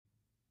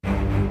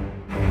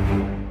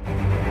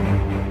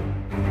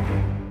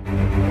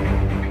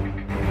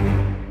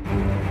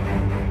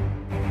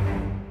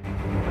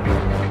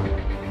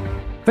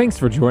Thanks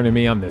for joining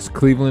me on this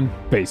Cleveland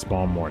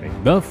baseball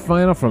morning. The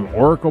final from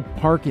Oracle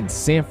Park in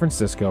San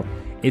Francisco.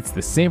 It's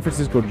the San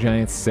Francisco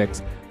Giants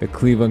 6, the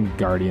Cleveland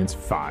Guardians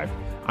 5.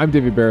 I'm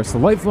David Barris, a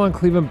lifelong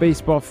Cleveland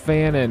baseball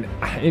fan, and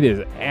it is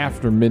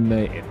after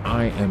midnight, and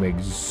I am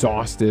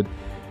exhausted,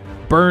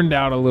 burned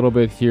out a little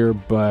bit here,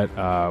 but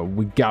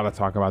we got to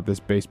talk about this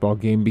baseball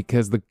game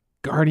because the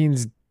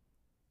Guardians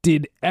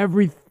did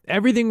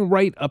everything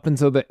right up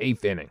until the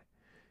 8th inning.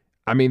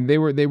 I mean, they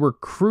were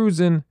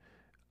cruising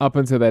up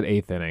until that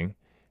 8th inning,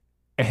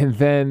 and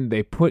then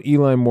they put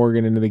Eli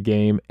Morgan into the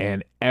game,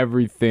 and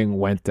everything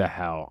went to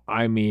hell.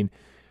 I mean,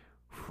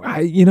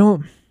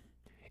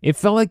 it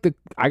felt like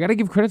I got to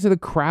give credit to the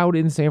crowd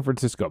in San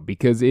Francisco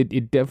because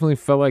it definitely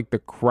felt like the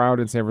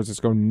crowd in San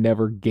Francisco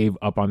never gave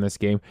up on this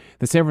game.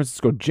 The San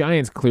Francisco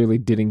Giants clearly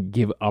didn't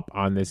give up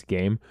on this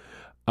game.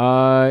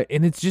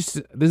 And this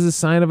is a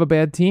sign of a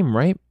bad team,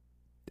 right?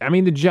 I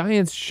mean, the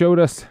Giants showed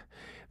us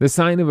the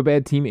sign of a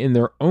bad team in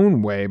their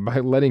own way by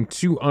letting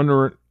two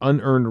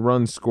unearned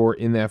runs score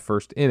in that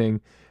first inning,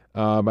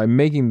 by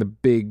making the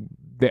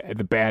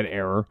bad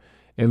error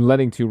and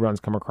letting two runs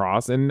come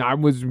across. And I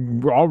was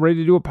all ready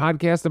to do a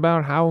podcast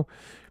about how,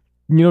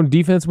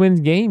 defense wins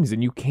games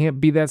and you can't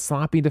be that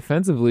sloppy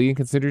defensively and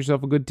consider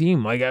yourself a good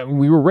team.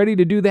 We were ready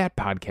to do that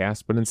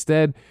podcast, but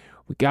instead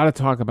we got to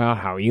talk about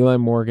how Eli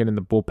Morgan and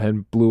the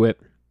bullpen blew it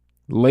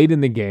late in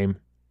the game.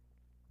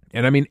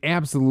 And I mean,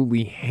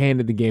 absolutely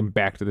handed the game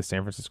back to the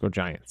San Francisco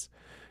Giants.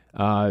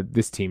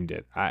 This team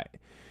did.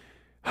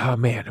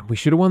 We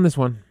should have won this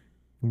one.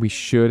 We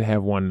should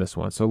have won this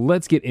one. So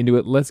let's get into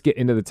it. Let's get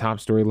into the top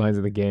storylines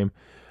of the game.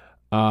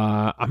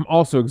 I'm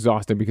also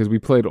exhausted because we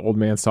played old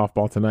man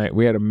softball tonight.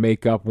 We had to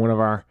make up one of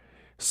our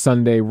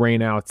Sunday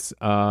rainouts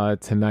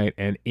tonight,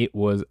 and it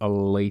was a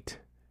late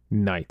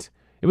night.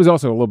 It was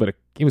also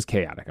it was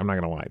chaotic. I'm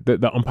not going to lie.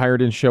 The umpire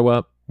didn't show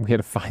up. We had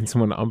to find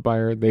someone to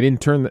umpire. They didn't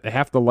turn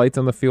half the lights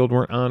on the field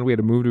weren't on. We had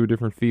to move to a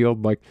different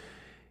field. It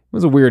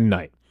was a weird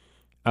night.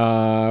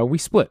 We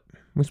split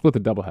the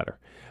doubleheader.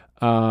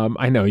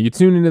 I know you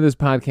tune into this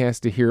podcast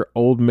to hear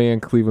old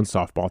man Cleveland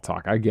softball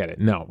talk. I get it.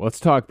 No,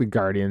 let's talk the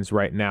Guardians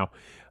right now.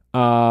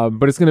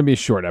 But it's going to be a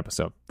short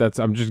episode.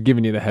 I'm just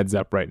giving you the heads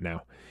up right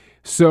now.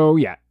 So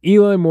yeah,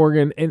 Eli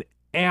Morgan, an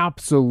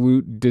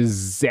absolute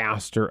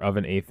disaster of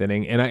an 8th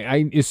inning. And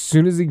I as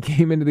soon as he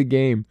came into the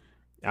game,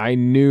 I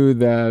knew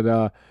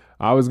that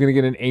I was going to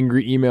get an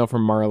angry email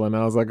from Marlon.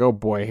 I was like, oh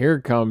boy, here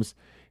comes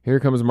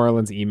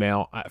Marlon's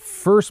email.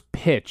 First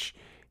pitch,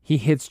 he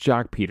hits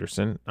Jock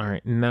Peterson. All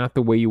right, not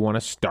the way you want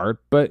to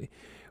start, but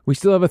we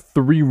still have a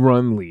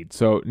 3-run lead,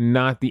 so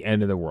not the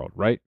end of the world,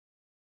 right?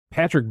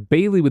 Patrick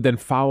Bailey would then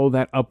follow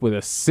that up with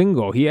a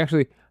single. He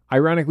actually,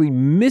 ironically,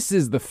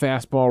 misses the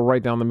fastball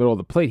right down the middle of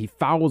the plate. He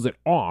fouls it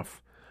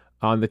off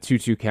on the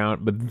 2-2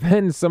 count, but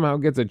then somehow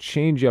gets a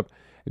changeup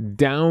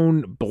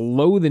down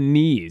below the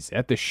knees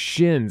at the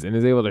shins and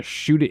is able to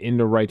shoot it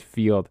into right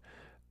field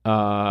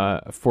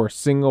for a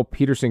single.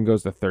 Peterson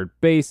goes to third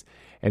base,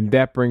 and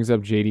that brings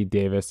up J.D.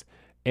 Davis.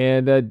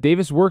 And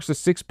Davis works a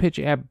 6-pitch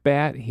at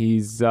bat.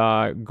 He's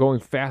going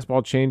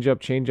fastball,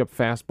 changeup,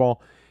 fastball,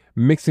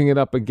 mixing it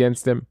up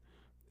against him.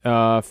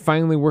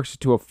 Finally works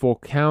it to a full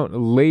count,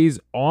 lays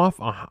off.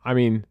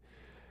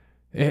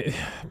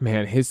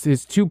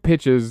 His 2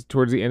 pitches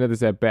towards the end of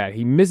this at bat.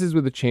 He misses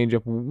with a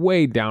changeup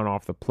way down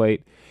off the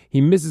plate.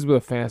 He misses with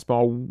a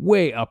fastball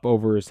way up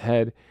over his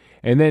head,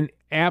 and then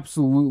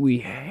absolutely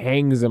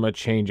hangs him a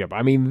changeup.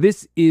 I mean,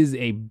 this is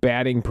a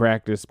batting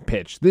practice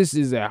pitch. This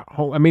is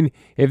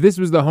if this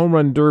was the home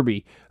run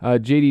derby,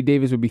 J.D.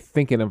 Davis would be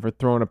thanking him for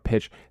throwing a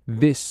pitch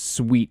this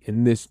sweet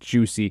and this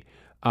juicy.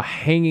 A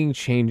hanging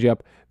changeup,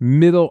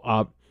 middle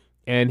up.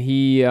 And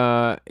he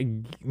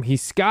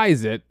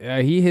skies it.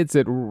 He hits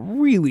it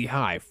really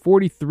high,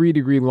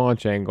 43-degree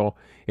launch angle.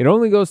 It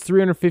only goes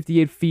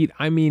 358 feet.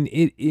 I mean,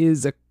 it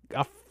is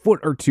a foot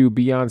or two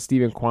beyond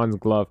Stephen Kwan's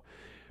glove.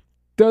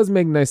 Does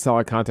make nice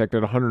solid contact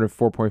at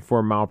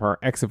 104.4 mile per hour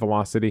exit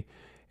velocity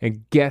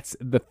and gets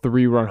the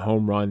 3-run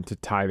home run to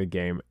tie the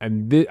game.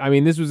 And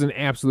this was an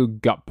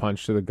absolute gut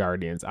punch to the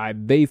Guardians.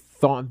 They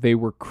thought they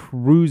were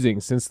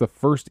cruising since the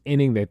first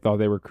inning. They thought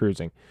they were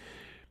cruising.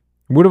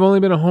 Would have only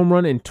been a home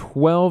run in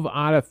 12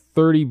 out of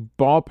 30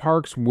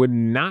 ballparks. Would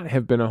not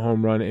have been a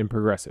home run in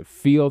Progressive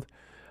Field.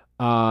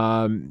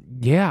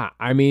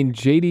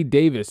 J.D.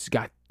 Davis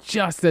got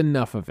just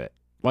enough of it.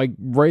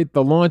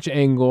 The launch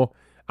angle.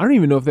 I don't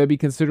even know if that'd be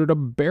considered a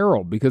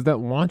barrel because that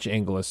launch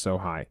angle is so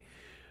high.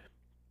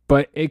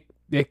 But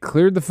it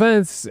cleared the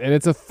fence, and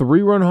it's a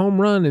 3-run home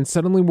run, and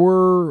suddenly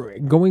we're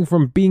going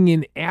from being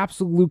in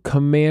absolute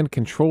command,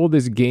 control of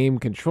this game,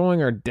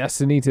 controlling our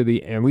destiny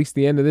to at least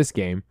the end of this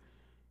game,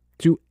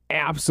 to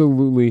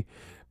absolutely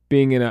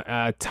being in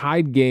a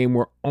tied game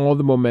where all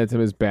the momentum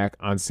is back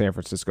on San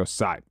Francisco's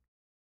side.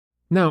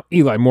 Now,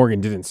 Eli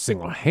Morgan didn't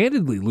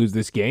single-handedly lose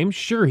this game.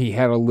 Sure, he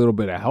had a little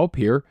bit of help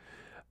here.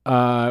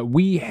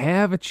 We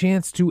have a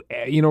chance to,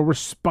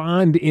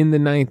 respond in the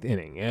 9th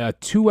inning. A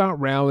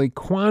 2-out rally,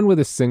 Kwan with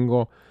a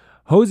single,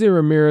 Jose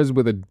Ramirez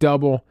with a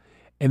double,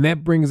 and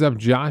that brings up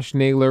Josh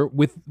Naylor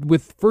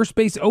with first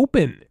base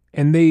open.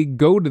 And they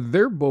go to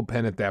their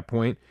bullpen at that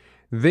point.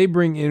 They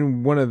bring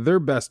in one of their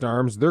best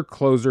arms, their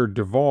closer,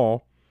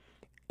 Duvall,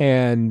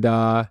 and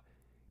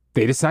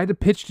they decide to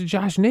pitch to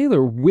Josh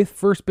Naylor with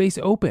first base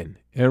open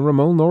and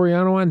Ramon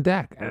Laureano on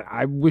deck. And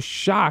I was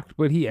shocked,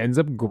 but he ends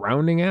up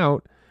grounding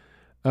out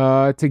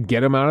to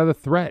get him out of the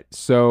threat.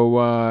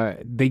 So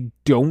they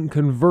don't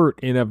convert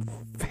in a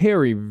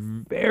very,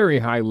 very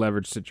high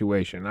leverage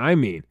situation. I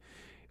mean,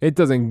 it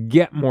doesn't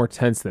get more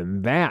tense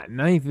than that.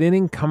 Ninth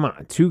inning, come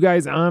on. 2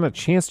 guys on, a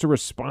chance to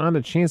respond,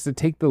 a chance to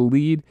take the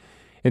lead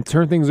and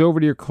turn things over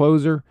to your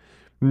closer.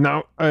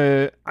 Now,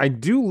 I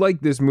do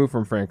like this move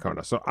from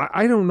Francona. So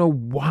I don't know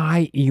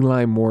why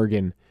Eli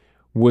Morgan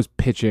was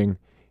pitching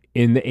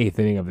in the 8th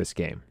inning of this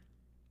game.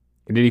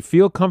 Did he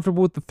feel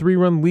comfortable with the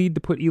 3-run lead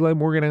to put Eli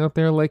Morgan out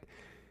there? Like,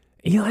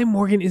 Eli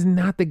Morgan is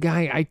not the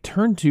guy I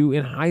turn to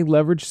in high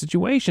leverage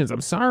situations.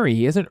 I'm sorry,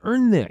 he hasn't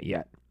earned that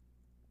yet.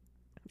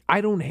 I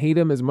don't hate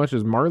him as much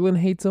as Marlon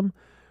hates him,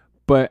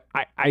 but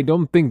I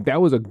don't think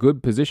that was a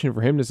good position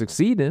for him to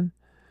succeed in,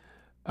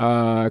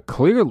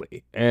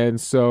 clearly. And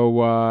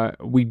so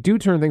we do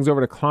turn things over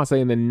to Clase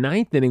in the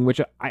 9th inning, which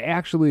I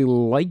actually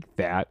like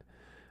that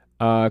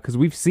because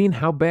we've seen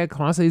how bad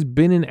Clase has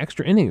been in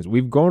extra innings.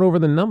 We've gone over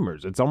the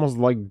numbers. It's almost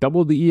like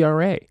double the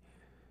ERA.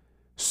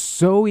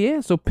 So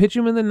pitch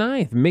him in the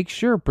 9th. Make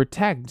sure,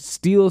 protect,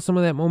 steal some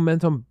of that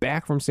momentum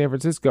back from San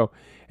Francisco.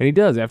 And he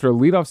does. After a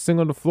leadoff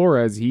single to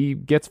Flores, he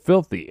gets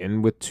filthy.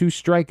 And with 2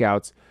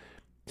 strikeouts,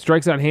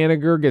 strikes out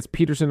Haniger, gets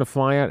Peterson to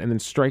fly out, and then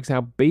strikes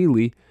out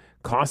Bailey.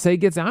 Clase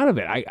gets out of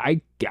it.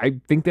 I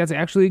think that's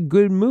actually a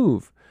good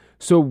move.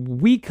 So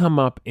we come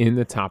up in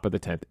the top of the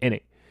 10th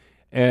inning.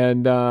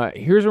 And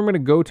here's where I'm going to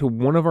go to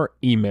one of our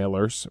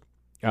emailers.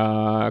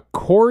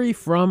 Corey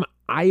from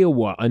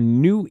Iowa, a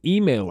new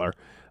emailer.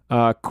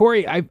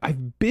 Corey,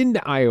 I've been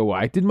to Iowa.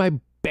 I did my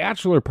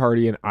bachelor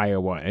party in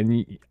Iowa,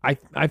 and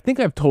I think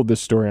I've told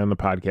this story on the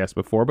podcast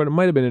before, but it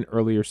might have been in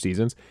earlier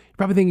seasons. You're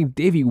probably thinking,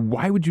 Davey,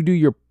 why would you do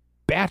your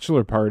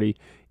bachelor party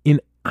in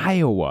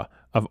Iowa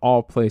of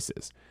all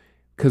places?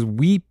 Because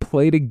we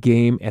played a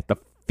game at the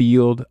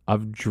Field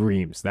of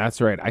Dreams.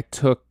 That's right. I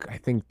took, I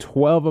think,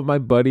 12 of my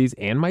buddies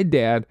and my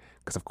dad,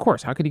 because of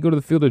course, how could you go to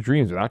the Field of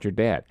Dreams without your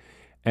dad?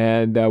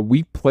 And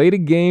we played a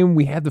game.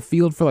 We had the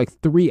field for like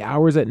 3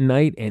 hours at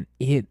night, and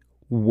it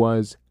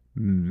was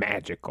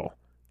magical.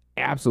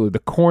 Absolutely. The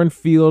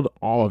cornfield,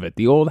 all of it.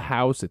 The old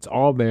house, it's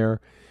all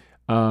there.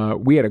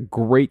 We had a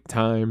great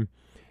time.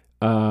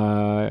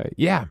 So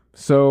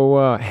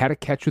had a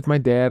catch with my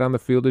dad on the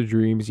Field of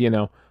Dreams,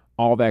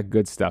 all that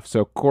good stuff.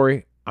 So,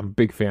 Corey, I'm a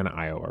big fan of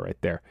Iowa right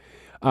there.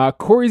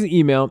 Corey's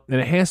email, and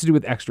it has to do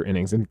with extra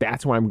innings, and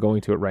that's why I'm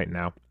going to it right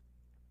now.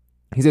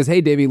 He says,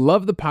 "Hey, Davey,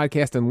 love the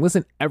podcast and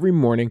listen every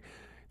morning.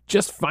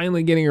 Just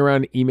finally getting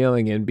around to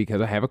emailing in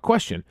because I have a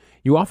question.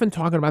 You often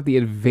talk about the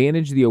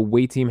advantage the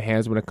away team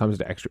has when it comes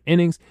to extra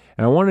innings,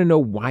 and I want to know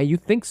why you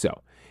think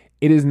so.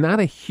 It is not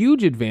a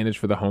huge advantage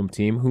for the home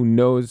team who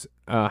knows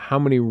how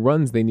many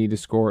runs they need to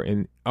score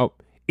in...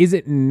 is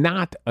it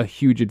not a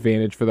huge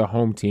advantage for the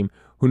home team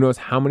who knows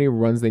how many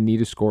runs they need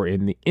to score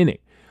in the inning?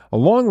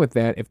 Along with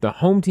that, if the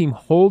home team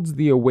holds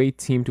the away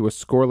team to a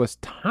scoreless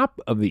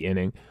top of the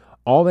inning,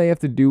 all they have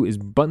to do is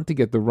bunt to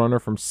get the runner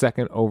from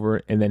second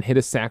over and then hit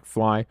a sac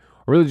fly,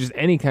 or really just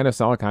any kind of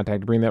solid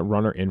contact to bring that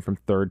runner in from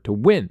third to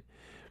win.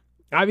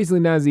 Obviously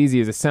not as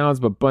easy as it sounds,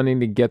 but bunting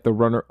to get the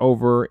runner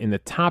over in the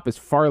top is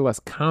far less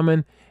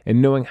common,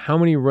 and knowing how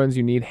many runs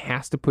you need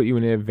has to put you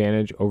in an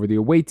advantage over the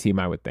away team,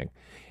 I would think.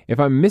 If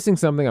I'm missing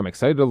something, I'm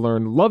excited to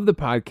learn. Love the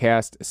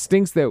podcast.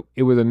 Stinks that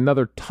it was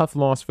another tough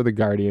loss for the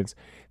Guardians.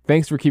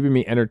 Thanks for keeping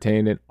me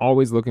entertained and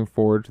always looking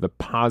forward to the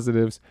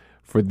positives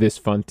for this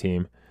fun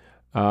team."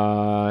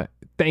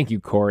 Thank you,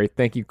 Corey.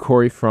 Thank you,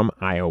 Corey from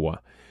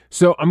Iowa.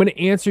 So I'm going to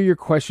answer your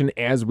question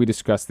as we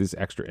discuss these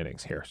extra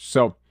innings here.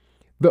 So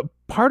the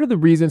part of the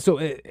reason,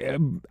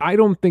 I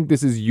don't think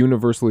this is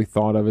universally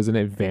thought of as an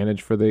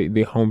advantage for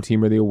the home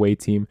team or the away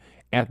team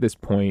at this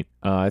point.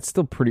 It's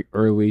still pretty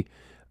early.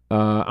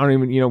 I don't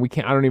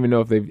even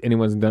know if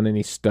anyone's done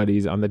any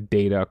studies on the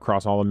data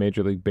across all of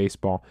Major League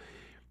Baseball.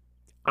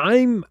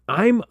 I'm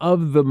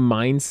of the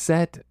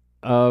mindset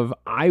of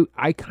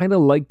I kind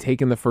of like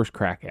taking the first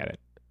crack at it.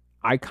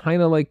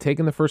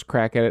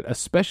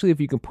 Especially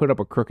if you can put up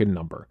a crooked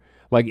number.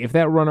 Like if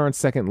that runner on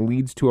second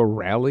leads to a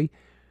rally,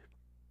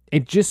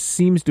 it just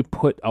seems to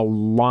put a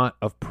lot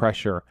of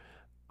pressure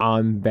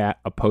on that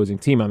opposing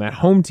team, on that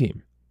home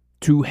team,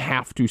 to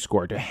have to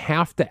score, to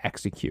have to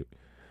execute,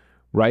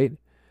 right?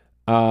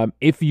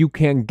 If you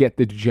can get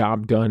the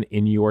job done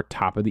in your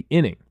top of the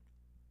inning.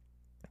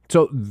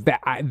 So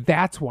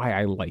that's why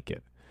I like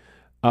it.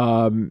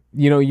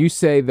 You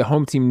say the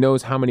home team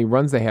knows how many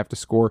runs they have to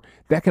score.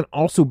 That can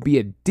also be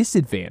a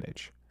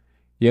disadvantage.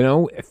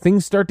 If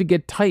things start to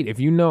get tight, if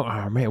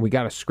oh man, we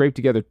got to scrape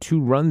together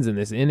 2 runs in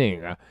this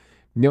inning,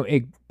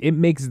 it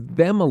makes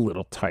them a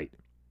little tight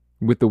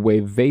with the way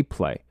they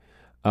play.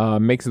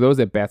 Makes those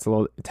at bats a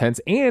little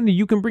tense, and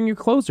you can bring your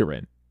closer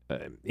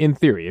in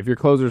theory, if your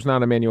closer is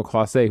not Emmanuel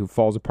Clase who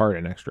falls apart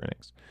in extra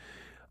innings.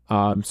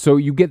 So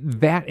you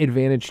get that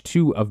advantage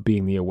too of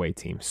being the away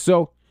team.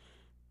 So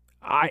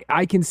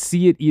I can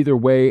see it either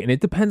way, and it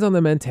depends on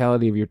the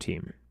mentality of your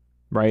team,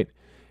 right?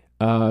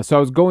 So I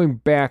was going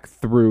back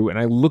through and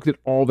I looked at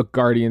all the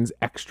Guardians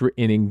extra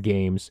inning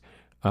games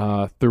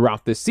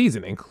throughout this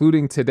season,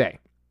 including today.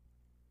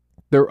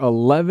 They're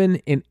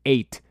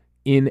 11-8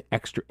 in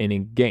extra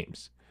inning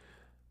games.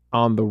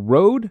 On the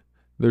road,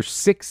 they're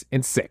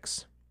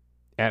 6-6.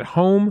 At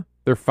home,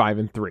 they're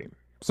 5-3.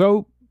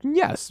 So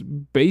yes,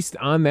 based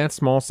on that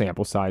small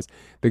sample size,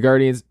 the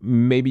Guardians,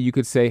 maybe you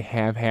could say,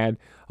 have had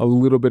a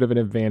little bit of an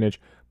advantage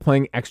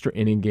playing extra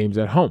inning games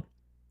at home.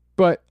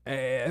 But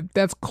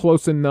that's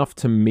close enough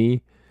to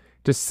me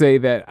to say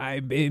that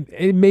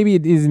maybe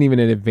it isn't even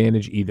an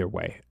advantage either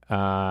way.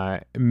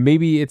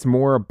 Maybe it's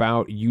more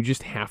about you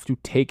just have to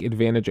take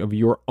advantage of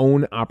your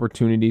own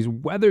opportunities,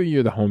 whether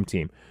you're the home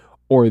team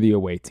or the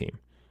away team.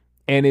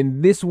 And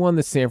in this one,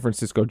 the San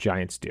Francisco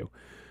Giants do.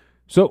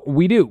 So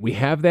we do. We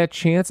have that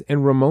chance,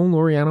 and Ramon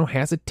Laureano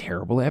has a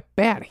terrible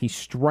at-bat. He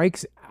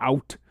strikes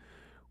out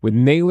with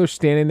Naylor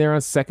standing there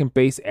on second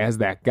base as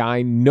that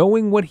guy,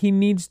 knowing what he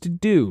needs to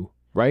do,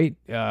 right?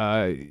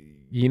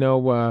 He's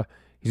no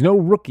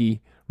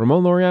rookie.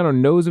 Ramon Laureano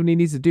knows what he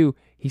needs to do.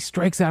 He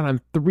strikes out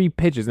on 3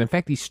 pitches. In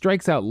fact, he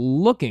strikes out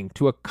looking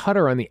to a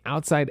cutter on the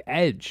outside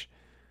edge.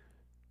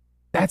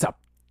 That's a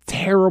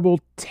terrible,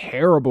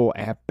 terrible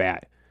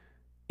at-bat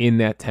in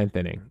that 10th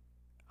inning.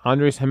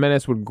 Andres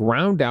Jimenez would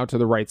ground out to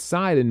the right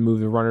side and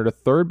move the runner to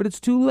third, but it's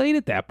too late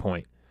at that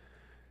point.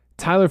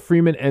 Tyler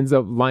Freeman ends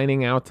up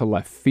lining out to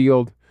left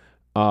field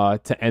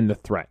to end the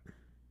threat.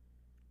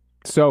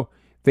 So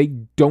they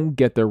don't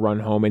get their run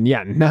home. And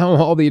yeah, now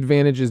all the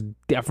advantage is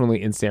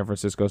definitely in San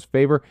Francisco's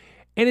favor.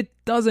 And it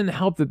doesn't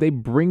help that they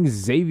bring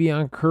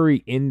Xavier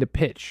Curry in to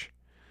pitch.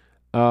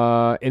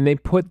 And they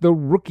put the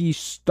rookie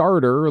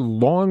starter,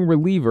 long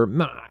reliever.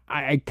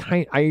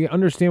 I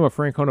understand what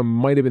Francona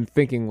might have been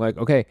thinking. Like,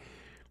 okay,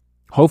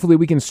 hopefully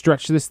we can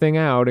stretch this thing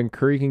out and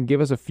Curry can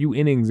give us a few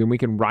innings and we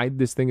can ride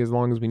this thing as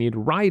long as we need to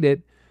ride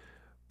it.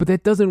 But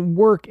that doesn't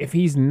work if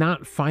he's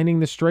not finding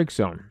the strike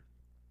zone.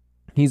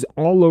 He's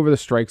all over the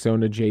strike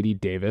zone to J.D.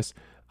 Davis.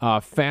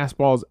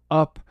 Fastballs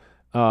up,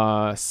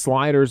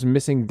 sliders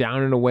missing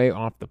down and away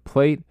off the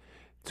plate.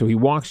 So he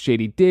walks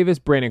J.D. Davis.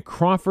 Brandon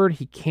Crawford,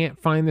 he can't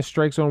find the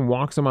strike zone,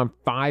 walks him on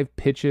 5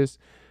 pitches,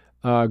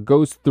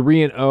 goes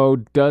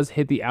 3-0, does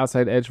hit the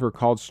outside edge for a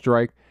called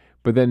strike,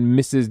 but then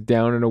misses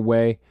down and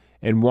away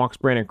and walks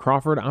Brandon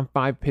Crawford on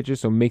 5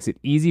 pitches, so makes it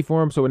easy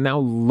for him. So it now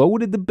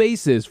loaded the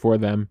bases for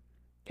them,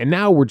 and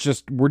now we're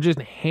just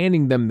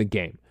handing them the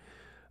game.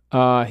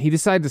 He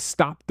decided to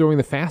stop throwing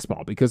the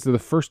fastball because of the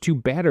first 2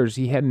 batters,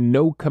 he had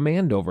no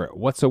command over it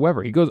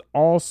whatsoever. He goes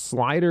all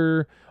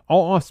slider,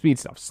 all off-speed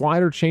stuff,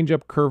 slider,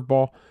 changeup,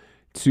 curveball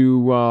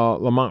to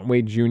Lamont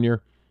Wade Jr.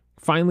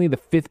 Finally, the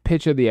 5th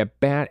pitch of the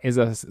at-bat is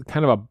a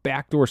kind of a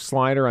backdoor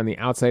slider on the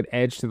outside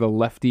edge to the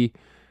lefty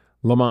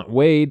Lamont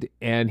Wade,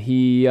 and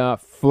he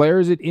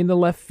flares it into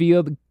left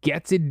field,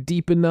 gets it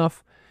deep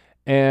enough,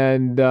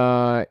 and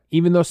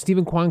even though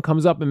Stephen Kwan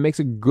comes up and makes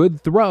a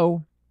good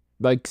throw,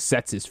 like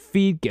sets his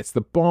feet, gets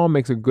the ball,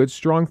 makes a good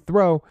strong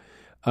throw,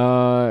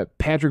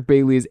 Patrick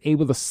Bailey is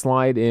able to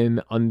slide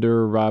in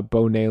under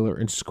Bo Naylor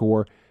and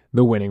score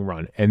the winning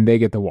run, and they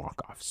get the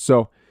walk-off.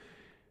 So,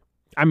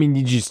 I mean,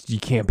 you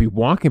can't be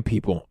walking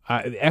people.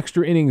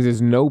 Extra innings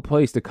is no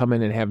place to come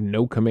in and have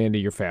no command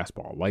of your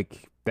fastball.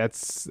 Like,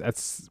 that's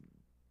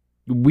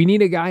we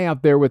need a guy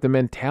out there with the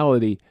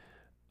mentality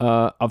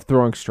of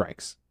throwing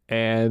strikes.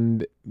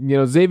 And,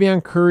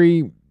 Xavier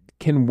Curry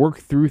can work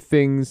through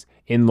things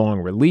in long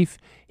relief.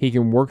 He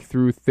can work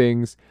through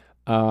things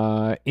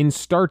in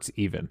starts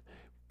even.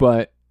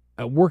 But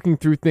working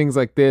through things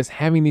like this,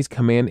 having these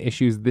command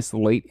issues this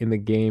late in the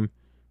game,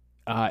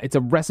 it's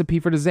a recipe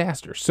for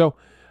disaster. So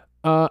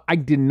I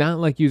did not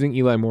like using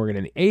Eli Morgan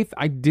in the 8th.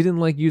 I didn't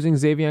like using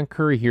Xavier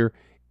Curry here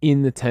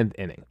in the 10th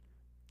inning.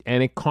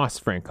 And it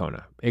cost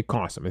Francona. It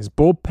cost him. His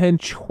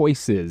bullpen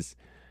choices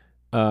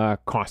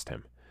cost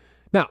him.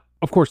 Now,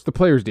 of course, the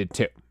players did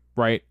too,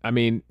 right? I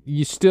mean,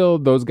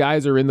 those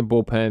guys are in the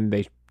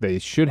bullpen. They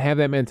should have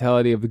that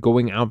mentality of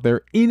going out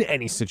there in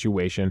any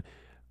situation,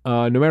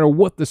 no matter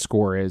what the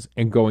score is,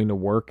 and going to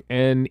work.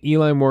 And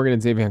Eli Morgan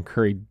and Xavier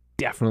Curry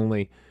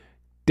definitely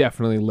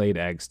laid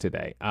eggs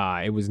today.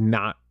 It was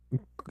not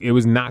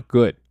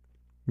good.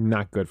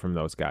 Not good from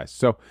those guys.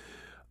 So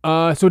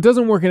it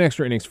doesn't work in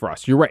extra innings for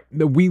us. You're right.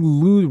 We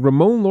lose.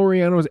 Ramon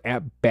Laureano's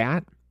at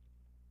bat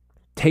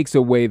takes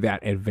away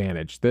that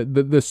advantage,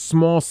 the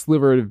small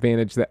sliver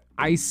advantage that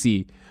I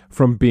see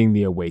from being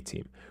the away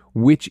team,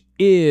 which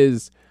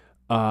is,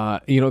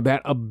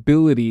 that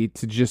ability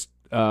to just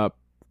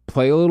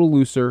play a little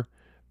looser,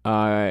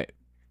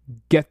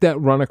 get that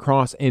run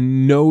across,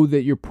 and know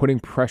that you're putting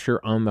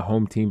pressure on the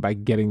home team by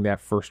getting that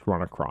first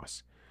run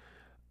across.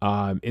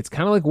 It's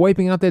kind of like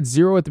wiping out that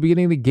 0 at the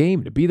beginning of the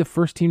game. To be the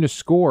first team to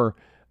score,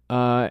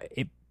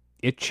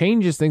 it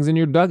changes things in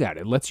your dugout.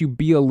 It lets you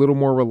be a little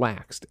more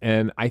relaxed.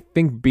 And I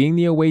think being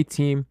the away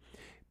team,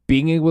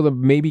 being able to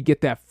maybe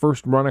get that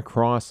first run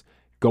across,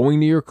 going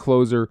to your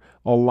closer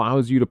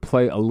allows you to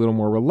play a little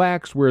more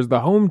relaxed, whereas the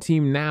home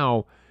team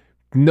now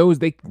knows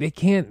they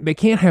can't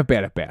have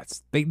bad at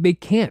bats. They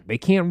can't.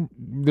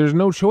 There's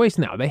no choice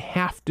now. They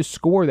have to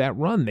score that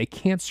run. They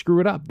can't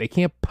screw it up. They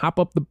can't pop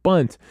up the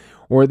bunt,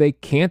 or they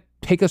can't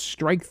take a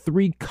strike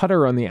 3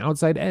 cutter on the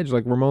outside edge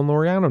like Ramon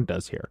Laureano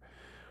does here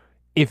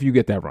if you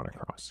get that run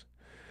across.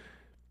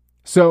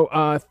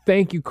 So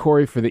thank you,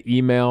 Corey, for the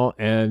email.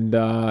 And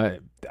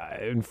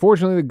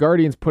unfortunately, the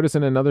Guardians put us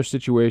in another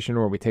situation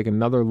where we take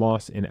another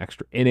loss in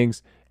extra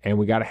innings, and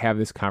we got to have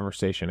this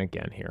conversation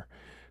again here.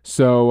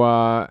 So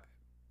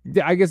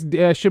I guess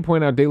I should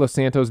point out De Los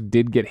Santos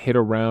did get hit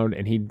around,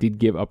 and he did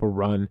give up a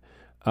run.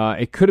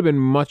 It could have been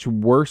much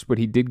worse, but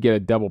he did get a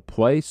double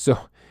play. So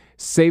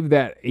save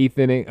that 8th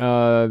inning,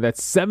 that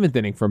 7th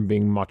inning from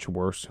being much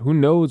worse. Who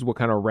knows what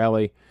kind of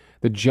rally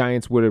the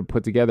Giants would have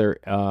put together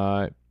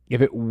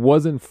if it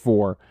wasn't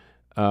for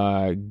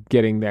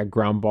getting that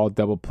ground ball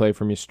double play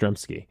from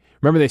Yastrzemski.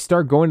 Remember, they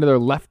start going to their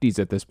lefties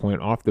at this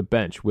point off the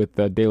bench with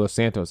De Los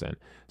Santos in.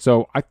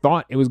 So I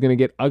thought it was going to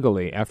get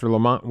ugly after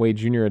Lamont Wade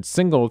Jr. had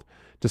singled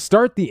to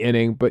start the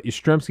inning, but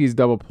Yastrzemski's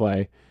double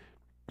play.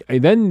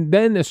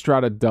 Then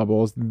Estrada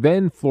doubles,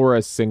 then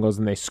Flores singles,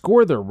 and they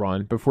score their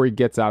run before he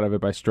gets out of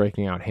it by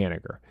striking out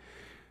Haniger.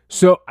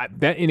 So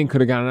that inning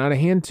could have gotten out of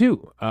hand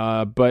too.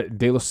 But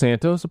De Los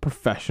Santos, a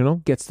professional,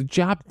 gets the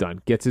job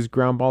done, gets his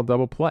ground ball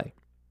double play.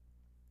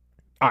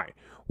 All right,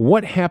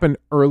 what happened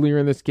earlier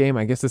in this game?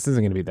 I guess this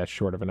isn't going to be that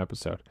short of an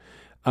episode.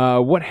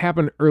 What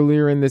happened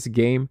earlier in this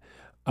game?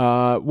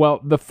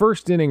 Well, the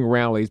first inning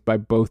rallies by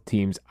both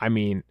teams. I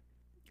mean,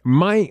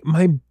 my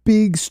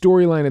big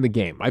storyline of the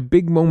game, my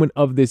big moment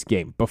of this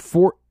game,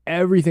 before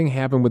everything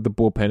happened with the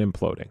bullpen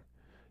imploding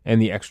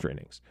and the extra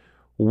innings,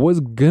 was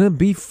going to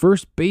be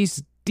first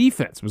base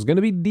defense, was going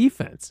to be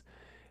defense.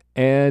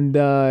 And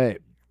the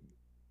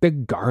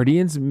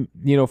Guardians,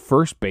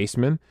 first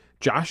baseman,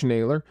 Josh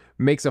Naylor,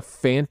 makes a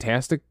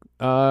fantastic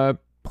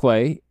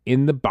play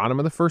in the bottom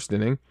of the first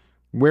inning,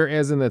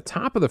 whereas in the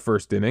top of the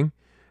first inning,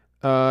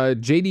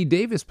 J.D.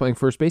 Davis playing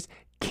first base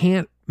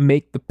can't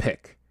make the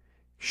pick.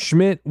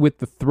 Schmidt with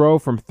the throw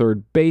from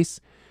third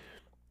base.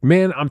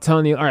 Man, I'm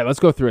telling you. All right,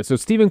 let's go through it. So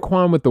Steven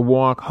Kwan with the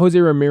walk, Jose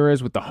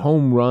Ramirez with the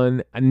home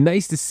run.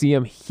 Nice to see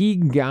him. He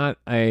got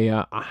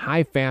a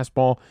high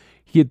fastball.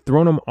 He had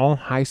thrown him all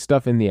high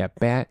stuff in the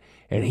at-bat,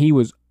 and he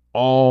was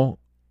all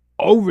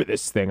over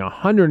this thing.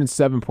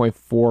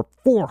 107.4,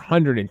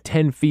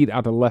 410 feet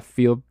out to left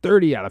field,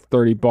 30 out of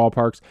 30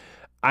 ballparks.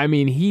 I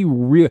mean, he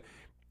really,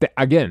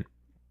 again,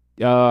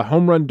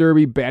 home run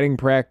derby, batting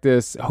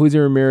practice. Jose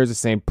Ramirez is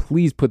saying,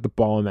 please put the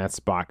ball in that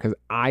spot because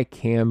I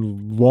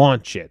can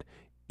launch it,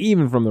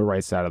 even from the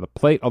right side of the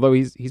plate. Although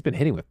he's been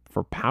hitting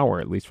for power,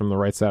 at least from the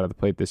right side of the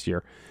plate this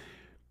year.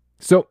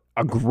 So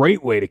a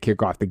great way to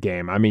kick off the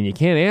game. I mean, you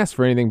can't ask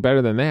for anything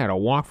better than that. A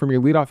walk from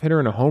your leadoff hitter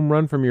and a home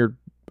run from your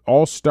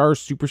all-star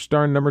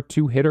superstar number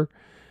 2 hitter.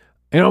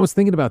 And I was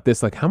thinking about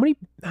this, like how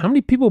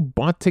many people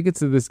bought tickets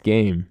to this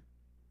game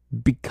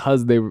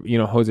because they,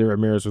 Jose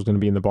Ramirez was going to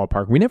be in the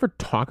ballpark. We never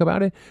talk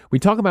about it. We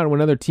talk about it when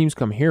other teams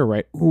come here,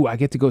 right? Ooh, I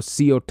get to go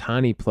see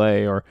Ohtani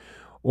play, or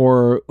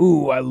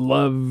ooh, I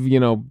love,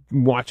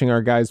 watching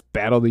our guys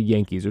battle the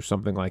Yankees or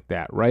something like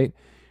that, right?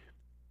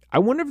 I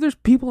wonder if there's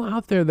people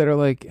out there that are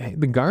like, hey,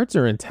 the Guards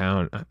are in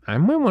town. I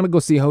might want to go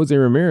see Jose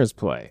Ramirez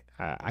play.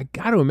 I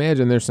got to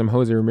imagine there's some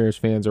Jose Ramirez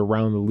fans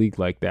around the league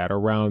like that,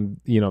 around,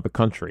 the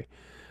country.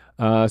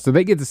 So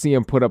they get to see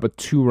him put up a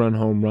 2-run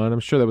home run. I'm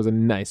sure that was a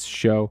nice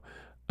show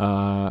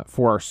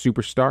for our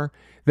superstar.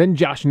 Then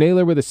Josh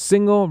Naylor with a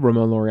single.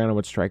 Ramon Laureano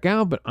would strike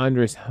out, but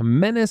Andres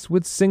Jimenez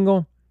would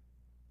single.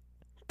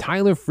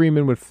 Tyler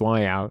Freeman would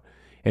fly out,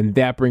 and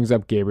that brings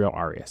up Gabriel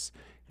Arias.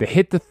 The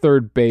hit to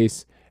third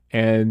base,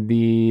 and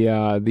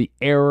the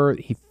error,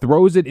 he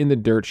throws it in the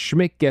dirt.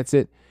 Schmidt gets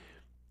it,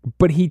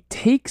 but he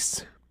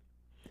takes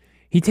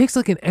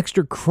like an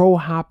extra crow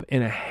hop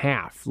and a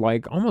half,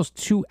 like almost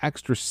 2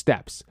 extra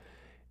steps.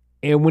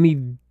 And when he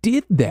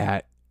did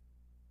that,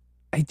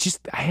 I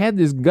had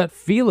this gut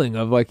feeling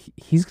of like,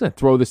 he's going to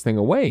throw this thing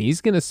away.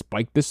 He's going to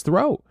spike this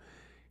throw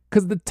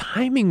because the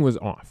timing was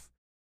off.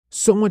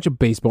 So much of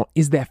baseball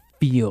is that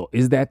feel,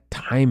 is that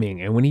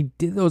timing. And when he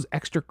did those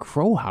extra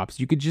crow hops,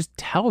 you could just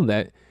tell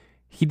that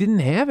he didn't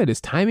have it. His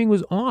timing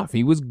was off.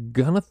 He was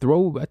going to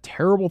throw a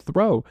terrible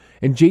throw.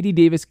 And J.D.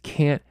 Davis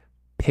can't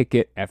pick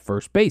it at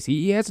first base.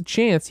 He has a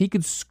chance. He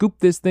could scoop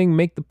this thing,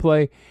 make the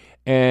play,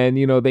 and,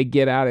 they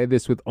get out of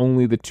this with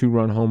only the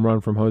 2-run home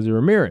run from Jose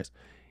Ramirez.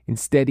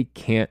 Instead, he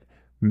can't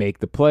make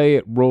the play.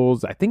 It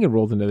rolls. I think it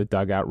rolled into the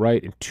dugout,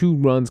 right? And 2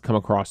 runs come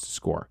across to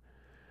score.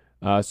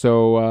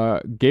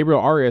 So Gabriel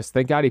Arias,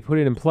 thank God he put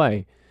it in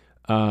play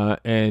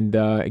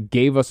and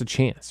gave us a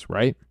chance,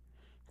 right?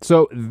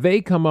 So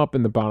they come up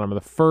in the bottom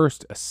of the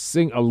first, a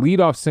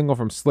leadoff single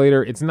from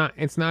Slater. It's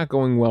not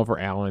going well for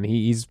Allen.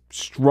 He's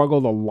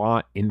struggled a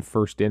lot in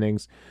first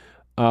innings.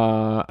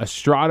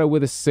 Estrada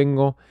with a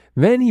single.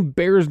 Then he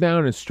bears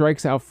down and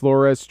strikes out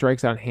Flores,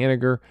 strikes out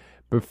Haniger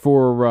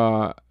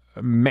before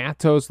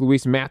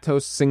Luis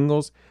Matos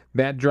singles.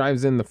 That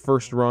drives in the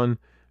first run.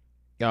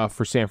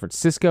 for San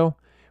Francisco,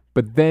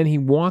 but then he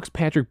walks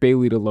Patrick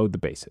Bailey to load the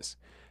bases.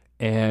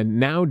 And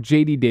now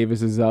J.D.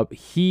 Davis is up.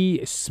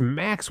 He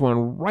smacks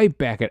one right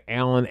back at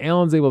Allen.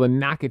 Allen's able to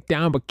knock it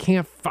down, but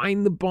can't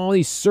find the ball.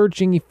 He's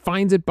searching. He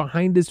finds it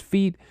behind his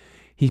feet.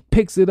 He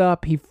picks it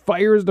up. He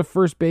fires to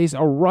first base,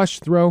 a rush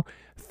throw,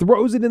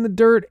 throws it in the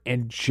dirt,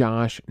 and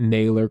Josh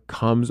Naylor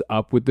comes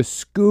up with the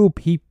scoop.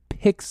 He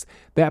picks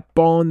that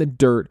ball in the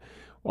dirt,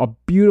 a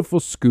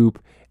beautiful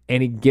scoop,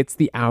 and he gets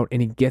the out,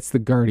 and he gets the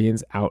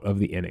Guardians out of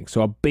the inning.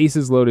 So a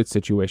bases-loaded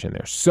situation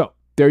there. So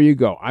there you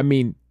go. I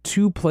mean,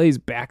 2 plays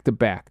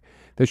back-to-back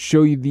that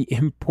show you the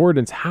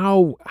importance,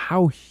 how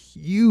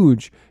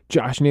huge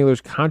Josh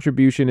Naylor's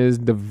contribution, his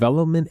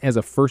development as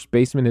a first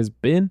baseman has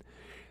been,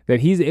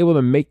 that he's able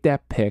to make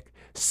that pick,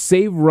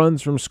 save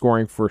runs from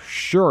scoring for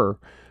sure,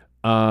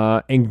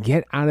 and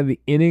get out of the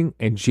inning,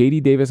 and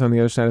J.D. Davis on the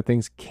other side of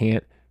things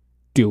can't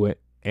do it.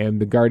 And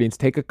the Guardians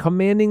take a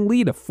commanding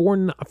lead, a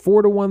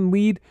 4-1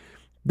 lead,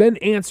 then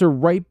answer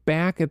right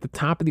back at the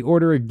top of the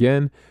order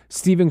again.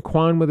 Stephen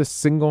Kwan with a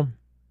single,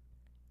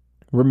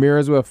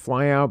 Ramirez with a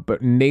fly out,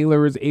 but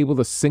Naylor is able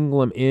to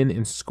single him in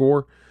and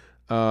score.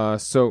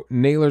 So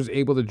Naylor's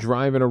able to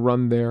drive in a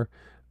run there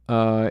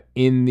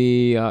in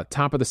the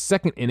top of the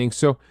second inning.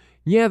 So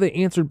yeah, they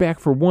answered back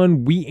for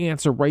 1. We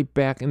answer right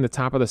back in the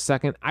top of the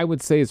second. I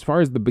would say as far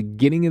as the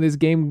beginning of this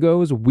game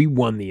goes, we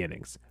won the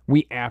innings.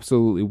 We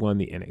absolutely won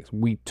the innings.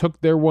 We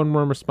took their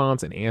 1-run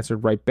response and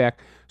answered right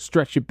back,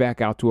 stretched it back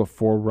out to a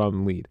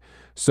 4-run lead.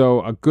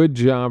 So a good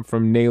job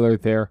from Naylor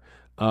there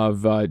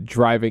of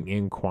driving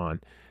in Kwan.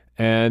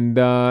 And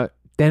then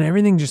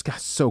everything just got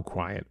so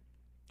quiet.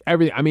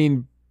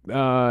 Allen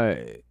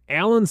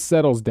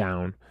settles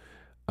down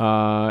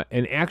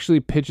and actually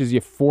pitches you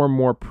 4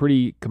 more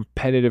pretty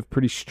competitive,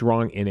 pretty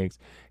strong innings.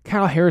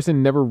 Kyle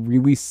Harrison never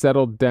really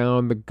settled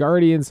down. The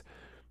Guardians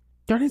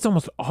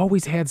almost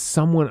always had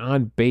someone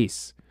on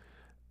base.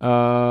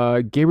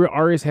 Gabriel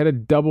Arias had a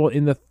double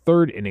in the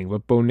 3rd inning,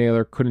 but Bo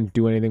Naylor couldn't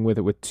do anything with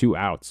it with 2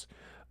 outs.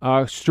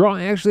 Straw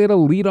actually had a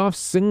leadoff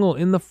single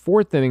in the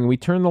 4th inning. We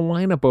turned the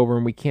lineup over,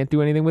 and we can't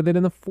do anything with it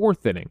in the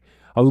 4th inning.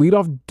 A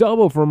leadoff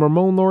double from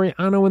Ramon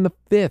Laureano in the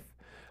 5th.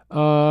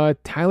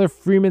 Tyler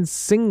Freeman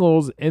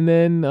singles, and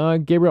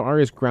then Gabriel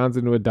Arias grounds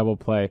into a double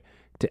play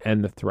to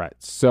end the threat.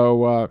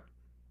 So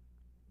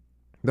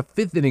the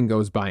 5th inning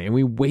goes by, and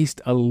we waste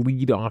a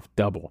leadoff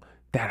double.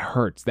 That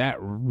hurts. That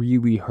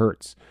really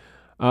hurts.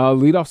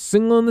 Leadoff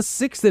single in the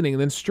 6th inning,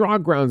 and then Straw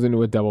grounds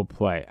into a double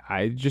play.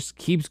 It just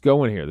keeps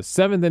going here. The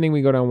 7th inning,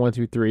 we go down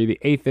 1-2-3. The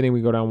 8th inning,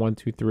 we go down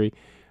 1-2-3.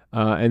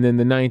 And then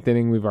the 9th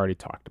inning, we've already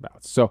talked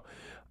about. So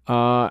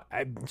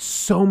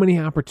so many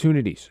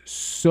opportunities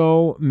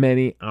for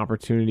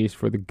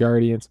the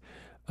Guardians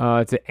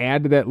to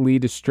add to that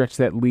lead, to stretch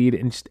that lead,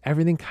 and just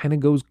everything kind of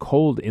goes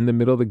cold in the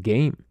middle of the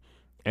game.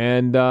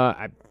 And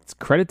it's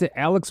credit to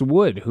Alex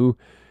Wood, who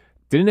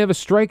didn't have a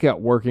strikeout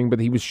working, but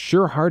he was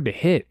sure hard to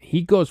hit.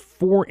 He goes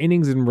 4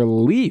 innings in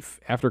relief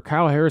after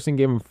Kyle Harrison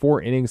gave him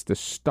 4 innings to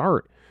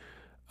start.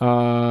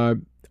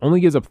 Only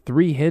gives up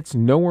 3 hits,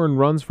 no earned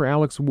runs for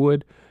Alex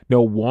Wood,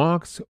 no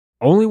walks,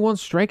 only 1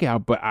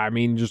 strikeout, but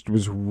just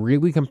was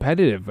really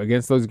competitive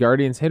against those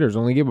Guardians hitters.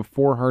 Only gave up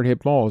 4 hard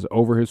hit balls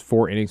over his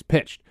 4 innings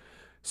pitched.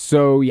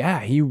 So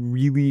yeah, he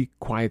really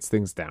quiets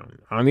things down.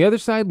 On the other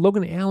side,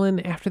 Logan Allen,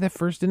 after that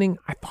 1st inning,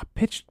 I thought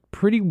pitched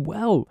pretty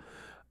well.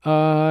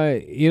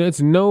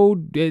 It's no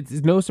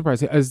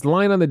surprise. His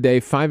line on the day: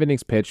 5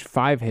 innings pitched,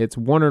 5 hits,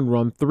 1 earned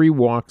run, 3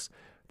 walks.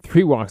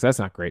 3 walks, that's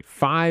not great.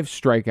 5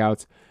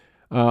 strikeouts.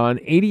 On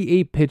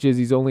 88 pitches,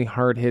 he's only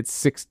hard hit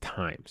 6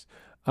 times.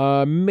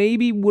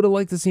 Maybe would have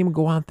liked to see him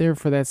go out there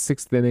for that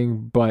 6th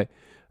inning, but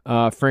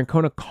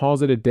Francona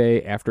calls it a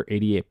day after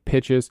 88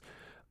 pitches.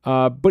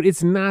 But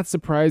it's not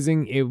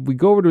surprising. If we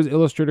go over to his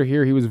illustrator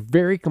here, he was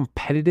very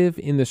competitive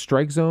in the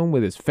strike zone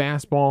with his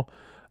fastball,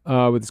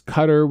 with his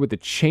cutter, with the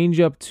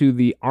changeup to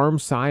the arm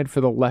side for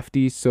the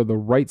lefties, so the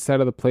right side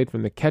of the plate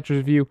from the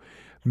catcher's view,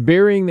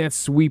 burying that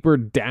sweeper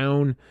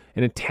down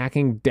and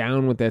attacking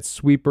down with that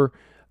sweeper.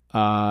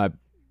 But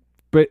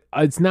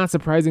it's not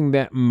surprising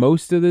that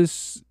most of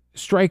his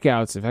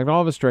strikeouts, in fact,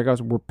 all of his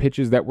strikeouts, were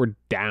pitches that were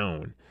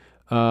down.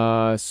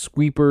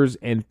 Sweepers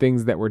and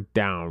things that were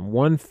down.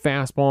 1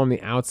 fastball on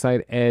the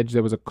outside edge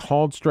that was a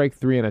called strike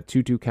 3 and a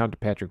 2-2 count to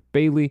Patrick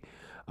Bailey.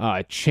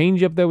 A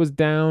changeup that was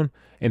down,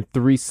 and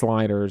 3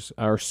 sliders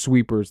or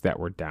sweepers that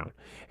were down.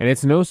 And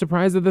it's no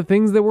surprise that the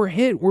things that were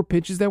hit were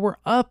pitches that were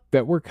up,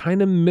 that were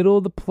kind of middle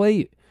of the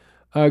plate.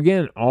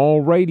 Again,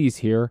 all righties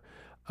here.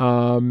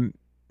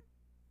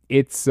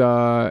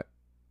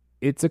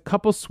 It's a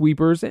couple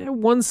sweepers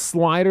and 1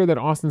 slider that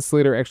Austin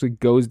Slater actually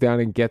goes down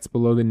and gets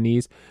below the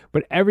knees.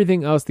 But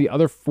everything else, the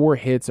other 4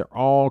 hits are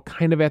all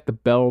kind of at the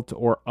belt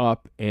or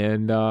up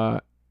and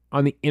on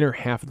the inner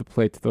half of the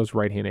plate to those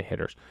right-handed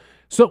hitters.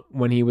 So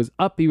when he was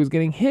up, he was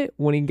getting hit.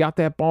 When he got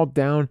that ball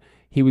down,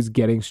 he was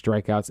getting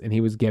strikeouts and he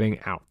was getting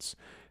outs.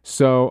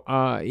 So,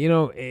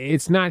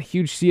 it's not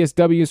huge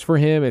CSWs for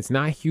him. It's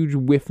not huge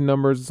whiff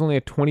numbers. It's only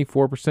a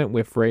 24%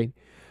 whiff rate.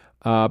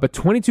 But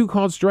 22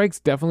 called strikes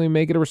definitely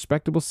make it a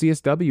respectable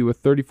CSW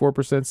with 34%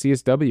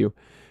 CSW.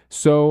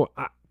 So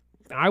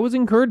I was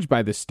encouraged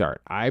by this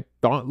start. I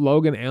thought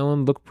Logan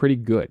Allen looked pretty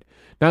good.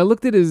 Now, I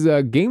looked at his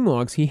game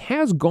logs. He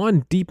has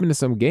gone deep into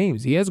some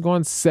games. He has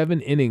gone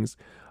 7 innings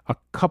a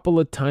couple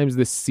of times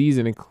this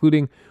season,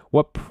 including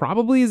what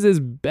probably is his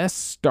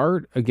best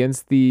start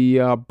against the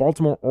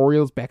Baltimore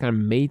Orioles back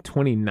on May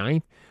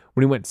 29th,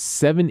 when he went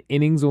 7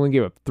 innings, only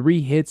gave up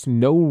 3 hits,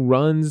 no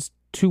runs,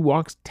 2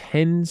 walks,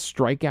 10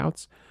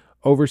 strikeouts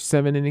over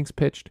 7 innings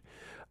pitched.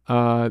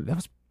 That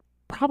was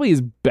probably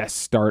his best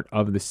start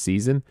of the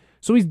season.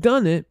 So he's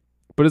done it,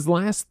 but his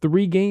last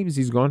 3 games,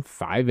 he's gone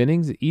 5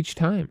 innings each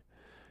time.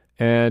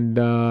 And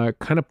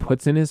kind of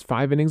puts in his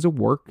 5 innings of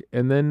work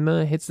and then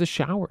hits the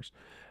showers.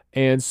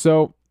 And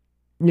so,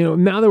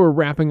 now that we're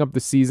wrapping up the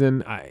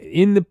season,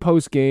 in the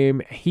post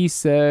game,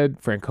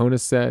 Francona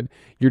said,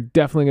 you're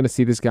definitely going to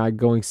see this guy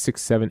going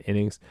 6-7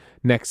 innings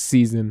next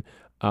season.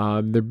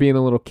 They're being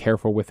a little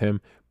careful with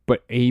him,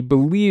 but he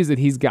believes that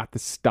he's got the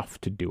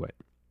stuff to do it.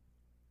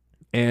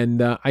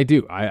 And I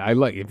do. I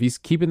like, if he's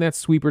keeping that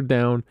sweeper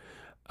down,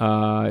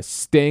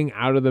 staying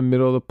out of the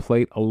middle of the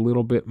plate a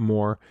little bit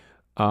more,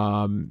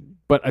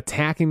 but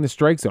attacking the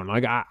strike zone.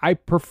 Like, I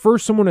prefer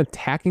someone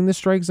attacking the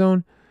strike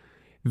zone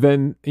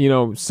than,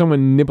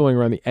 someone nibbling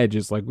around the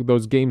edges, like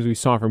those games we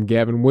saw from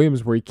Gavin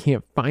Williams where he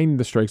can't find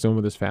the strike zone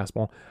with his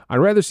fastball. I'd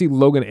rather see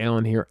Logan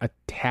Allen here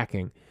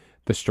attacking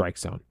the strike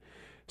zone.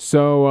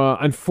 So,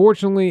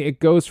 unfortunately, it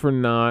goes for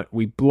naught.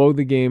 We blow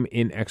the game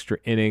in extra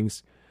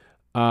innings.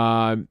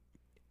 MVP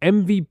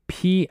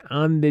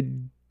on the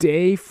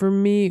day for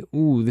me.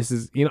 Ooh, this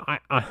is,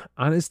 I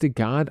honest to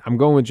God, I'm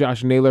going with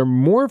Josh Naylor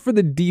more for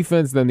the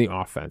defense than the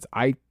offense.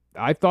 I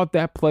thought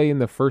that play in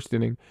the first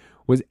inning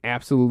was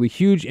absolutely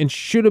huge and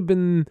should have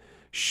been,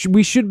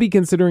 we should be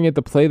considering it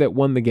the play that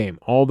won the game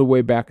all the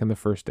way back in the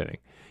first inning.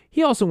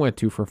 He also went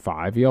 2 for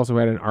 5. He also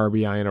had an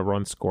RBI and a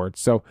run scored.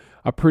 So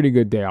a pretty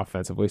good day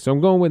offensively. So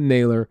I'm going with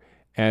Naylor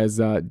as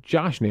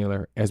Josh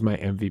Naylor as my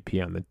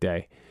MVP on the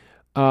day.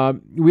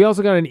 We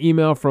also got an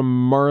email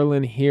from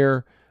Marlon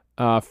here.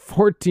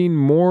 14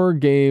 more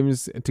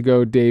games to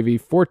go, Davey.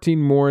 14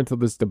 more until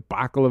this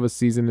debacle of a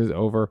season is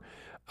over.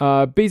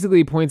 Basically,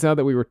 he points out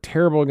that we were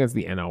terrible against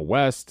the NL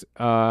West.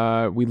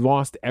 We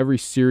lost every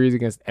series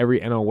against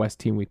every NL West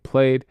team we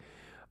played.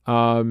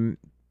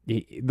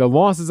 The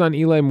losses on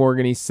Eli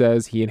Morgan, he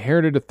says he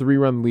inherited a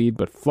 3-run lead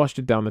but flushed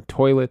it down the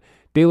toilet.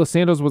 De Los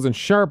Santos wasn't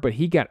sharp, but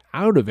he got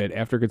out of it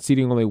after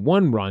conceding only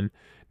 1 run,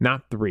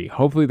 not 3.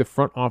 Hopefully the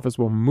front office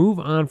will move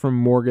on from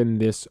Morgan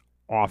this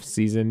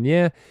offseason.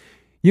 Yeah,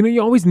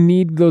 you always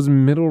need those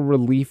middle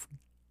relief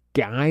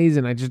guys,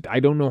 and I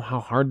don't know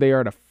how hard they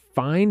are to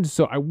find,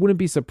 so I wouldn't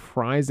be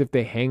surprised if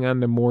they hang on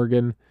to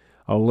Morgan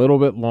a little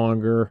bit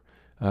longer,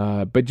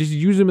 but just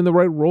use him in the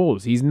right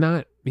roles. He's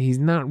not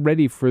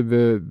ready for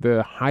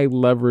the high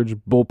leverage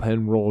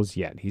bullpen roles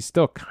yet. He's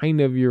still kind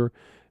of your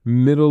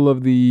middle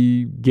of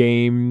the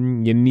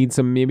game. You need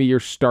some, maybe your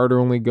starter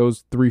only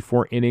goes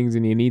 3-4 innings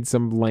and you need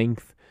some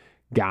length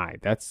guy.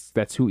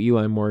 That's who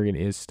Eli Morgan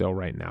is still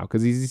right now,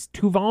 because he's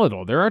too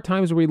volatile. There are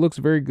times where he looks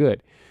very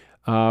good,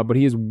 but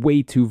he is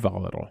way too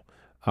volatile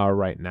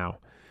right now.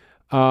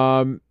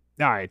 All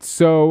right,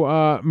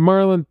 so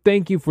Marlon,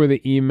 thank you for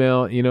the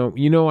email.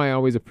 I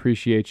always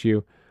appreciate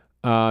you.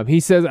 He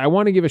says, I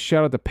want to give a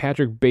shout out to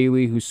Patrick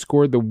Bailey, who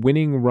scored the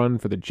winning run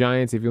for the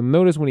Giants. If you'll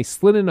notice, when he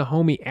slid into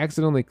home, he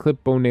accidentally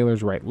clipped Bo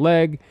Naylor's right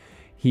leg.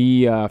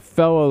 He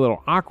fell a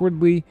little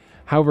awkwardly.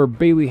 However,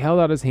 Bailey held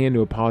out his hand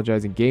to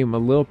apologize and gave him a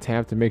little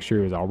tap to make sure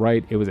he was all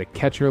right. It was a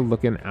catcher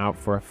looking out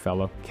for a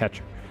fellow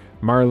catcher.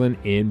 Marlon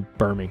in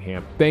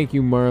Birmingham. Thank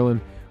you, Marlon,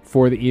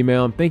 for the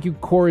email. And thank you,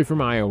 Corey from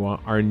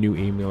Iowa, our new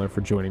emailer, for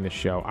joining the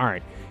show. All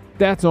right,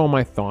 that's all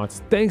my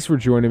thoughts. Thanks for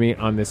joining me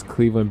on this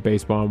Cleveland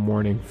baseball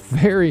morning.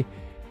 Very,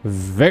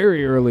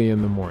 very early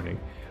in the morning.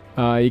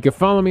 You can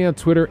follow me on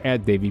Twitter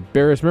at Davey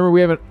Barris. Remember,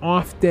 we have an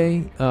off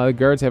day. The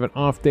Guards have an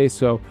off day,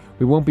 so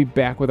we won't be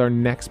back with our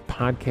next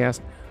podcast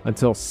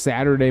until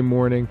Saturday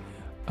morning.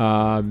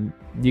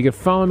 You can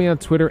follow me on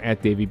Twitter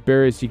at Davey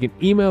Barris. You can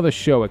email the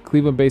show at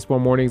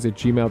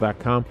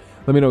clevelandbaseballmornings@gmail.com.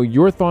 Let me know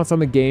your thoughts on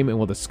the game, and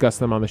we'll discuss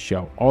them on the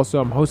show. Also,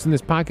 I'm hosting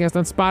this podcast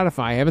on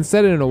Spotify. I haven't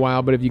said it in a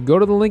while, but if you go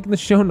to the link in the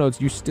show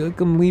notes, you still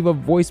can leave a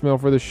voicemail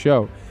for the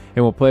show,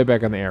 and we'll play it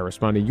back on the air,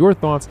 respond to your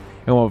thoughts,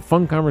 and we'll have a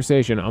fun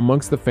conversation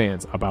amongst the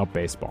fans about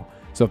baseball.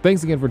 So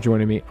thanks again for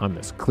joining me on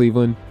this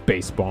Cleveland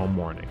Baseball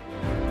Morning.